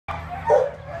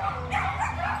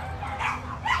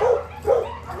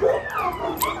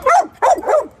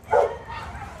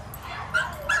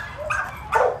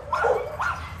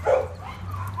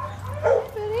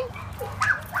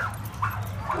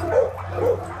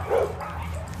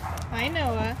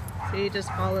See, he just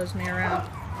follows me around.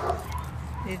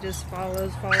 He just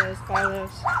follows. There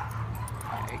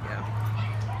you go.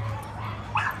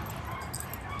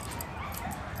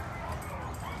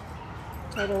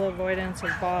 Total avoidance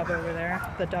of Bob over there,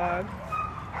 the dog.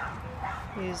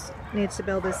 He needs to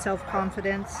build his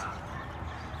self-confidence.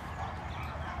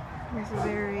 He's a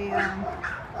very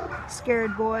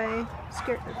scared boy.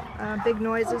 Big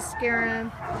noises scare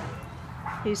him.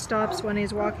 He stops when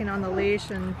he's walking on the leash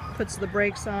and puts the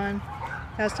brakes on.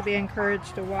 Has to be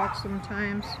encouraged to walk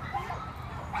sometimes.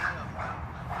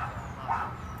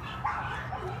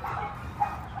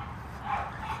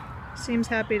 Seems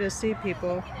happy to see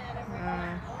people.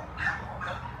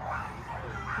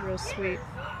 Real sweet.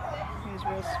 He's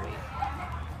real sweet.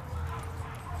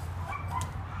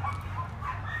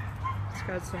 He's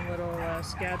got some little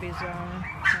scabbies on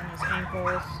his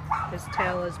ankles. His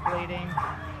tail is bleeding.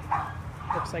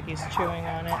 Looks like he's chewing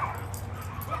on it.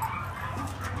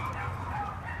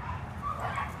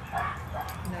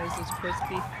 Nose is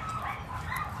crispy.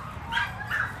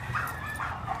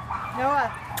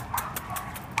 Noah!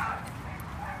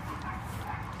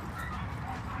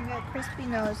 You got a crispy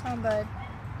nose, huh, bud?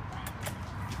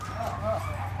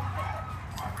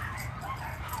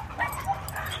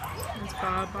 That's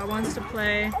Bob. Bob wants to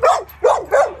play.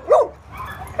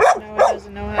 Noah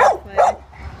doesn't know how to play.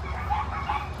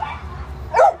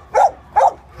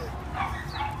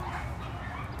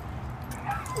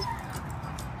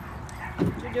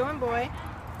 What you doing, boy?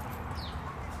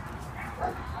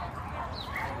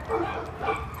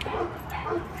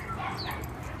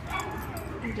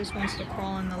 He just wants to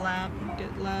crawl in the lap and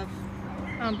get love.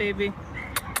 Oh, baby.